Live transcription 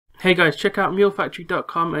Hey guys, check out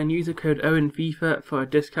mulefactory.com and use the code OwennFIFA for a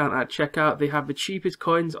discount at checkout. They have the cheapest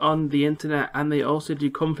coins on the internet, and they also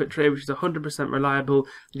do comfort trade, which is 100% reliable.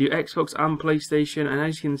 They do Xbox and PlayStation, and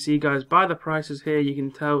as you can see guys, by the prices here you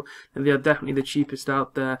can tell that they are definitely the cheapest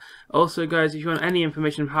out there. Also guys, if you want any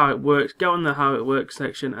information of how it works, go on the how it works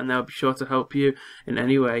section and they'll be sure to help you in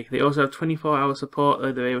any way. They also have 24-hour support,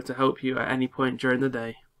 though they're able to help you at any point during the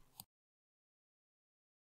day.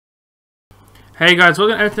 Hey guys,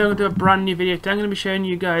 welcome to a brand new video. Today I'm going to be showing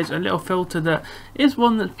you guys a little filter that is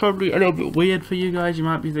one that's probably a little bit weird for you guys. You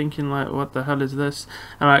might be thinking like, what the hell is this?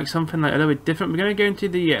 And like something like a little bit different. We're going to go into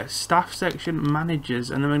the staff section, managers,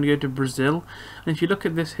 and then we're going to go to Brazil. And if you look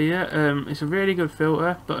at this here, it's a really good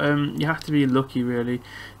filter, but you have to be lucky really.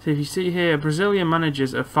 So if you see here, Brazilian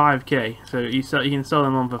managers are 5k, so you can sell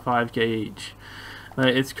them on for 5k each.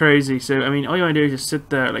 It's crazy. So I mean, all you want to do is just sit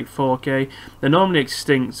there at like 4k. They're normally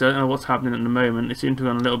extinct, so I don't know what's happening at the moment. They seem to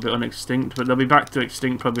have gone a little bit unextinct, but they'll be back to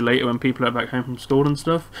extinct probably later when people are back home from school and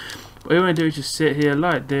stuff. But all you want to do is just sit here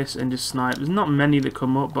like this and just snipe. There's not many that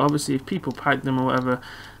come up, but obviously if people pack them or whatever,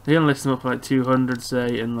 they're gonna list them up for like 200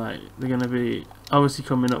 say, and like they're gonna be obviously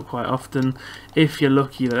coming up quite often if you're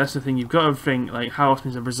lucky. That's the thing, you've got to think like, how often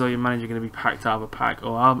is a Brazilian manager going to be packed out of a pack,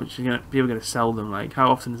 or how much are people going to sell them? Like, how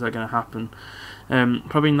often is that going to happen?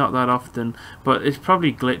 Probably not that often, but it's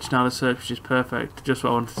probably glitched now, the search, which is perfect, just what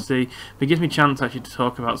I wanted to see. But it gives me a chance actually to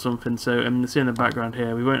talk about something. So see in the background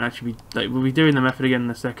here, we won't actually be like, we'll be doing the method again in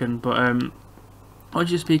a second, but what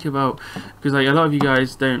did you speak about? Because like a lot of you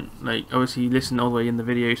guys don't like obviously listen all the way in the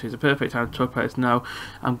video, so it's a perfect time to talk about this now.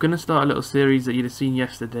 I'm gonna start a little series that you'd have seen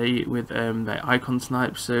yesterday with the icon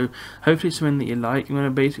snipes. So hopefully something that you like. I'm gonna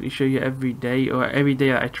basically show you every day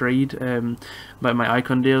that I trade like my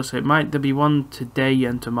icon deal. So there'll be one today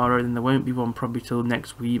and tomorrow, and there won't be one probably till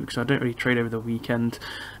next week because I don't really trade over the weekend.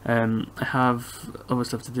 I have other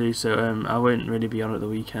stuff to do, so I won't really be on at the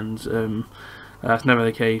weekends. That's never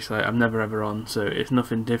the case. Like, I'm never ever on, so it's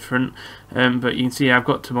nothing different. But you can see I've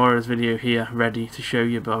got tomorrow's video here ready to show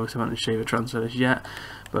you, but obviously I haven't show you the transfers yet.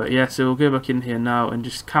 But yeah, so we'll go back in here now and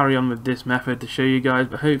just carry on with this method to show you guys.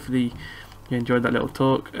 But hopefully you enjoyed that little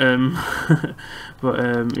talk. Yeah,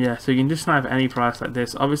 so you can just snipe at any price like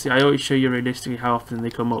this. Obviously I always show you realistically how often they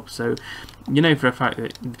come up, so you know for a fact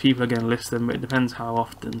that people are going to list them, but it depends how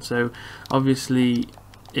often. So obviously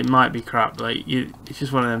it might be crap, like it's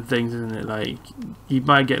just one of them things, isn't it? Like, you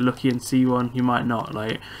might get lucky and see one, you might not.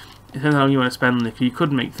 Like, it depends how long you want to spend on it. You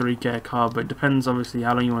could make 3k a card, but it depends obviously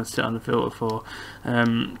how long you want to sit on the filter for.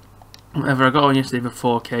 Whatever, I got one yesterday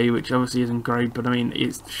for 4k, which obviously isn't great, but I mean,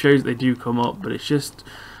 it shows they do come up, but it's just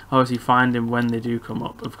obviously finding when they do come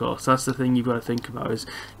up. Of course, that's the thing you've got to think about,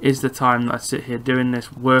 is the time that I sit here doing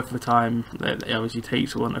this worth the time that it obviously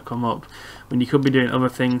takes one to come up, when you could be doing other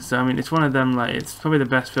things. So I mean, it's one of them, like, it's probably the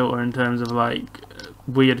best filter in terms of like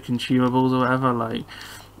weird consumables or whatever. Like,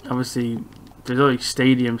 obviously there's all these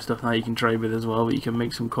stadium stuff now you can trade with as well, but you can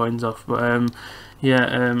make some coins off. But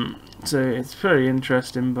so it's very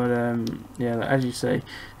interesting. But yeah, as you say,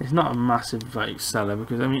 it's not a massive like seller,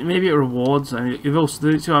 because I mean, maybe it rewards. I mean, they've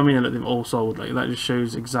also, so I mean, like, they've all sold. Like, that just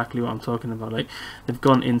shows exactly what I'm talking about. Like, they've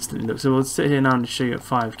gone instantly. So we'll sit here now and just show you at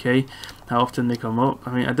 5k how often they come up.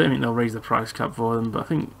 I mean, I don't think they'll raise the price cap for them, but I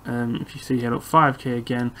think if you see here, look, 5k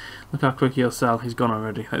again, look how quick he'll sell. He's gone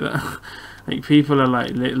already, like that. Like, people are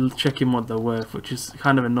like checking what they're worth, which is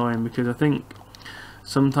kind of annoying, because I think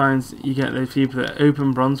sometimes you get those people that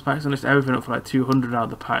open bronze packs and just everything up for like 200 out of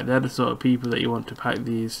the pack. They're the sort of people that you want to pack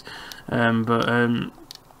these.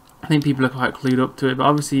 I think people are quite clued up to it, but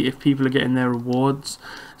obviously if people are getting their rewards,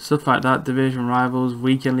 stuff like that, division rivals,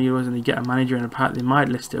 weekend leaders, and they get a manager in a pack, they might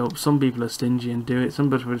list it up. Some people are stingy and do it.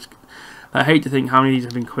 Some people just, I hate to think how many of these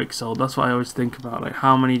have been quick sold. That's what I always think about, like,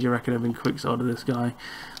 how many do you reckon have been quick sold to this guy,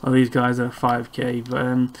 or these guys are 5k.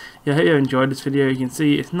 But yeah, I hope you enjoyed this video. You can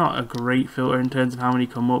see it's not a great filter in terms of how many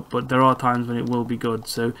come up, but there are times when it will be good,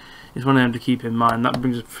 so it's one of them to keep in mind. That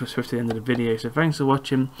brings us swiftly to the end of the video, so thanks for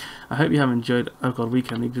watching. I hope you have enjoyed. Oh god,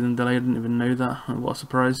 weekend league didn't delay, I didn't even know that. What a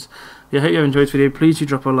surprise. Yeah, I hope you have enjoyed this video. Please do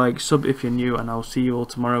drop a like, sub if you're new, and I'll see you all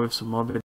tomorrow with some more videos.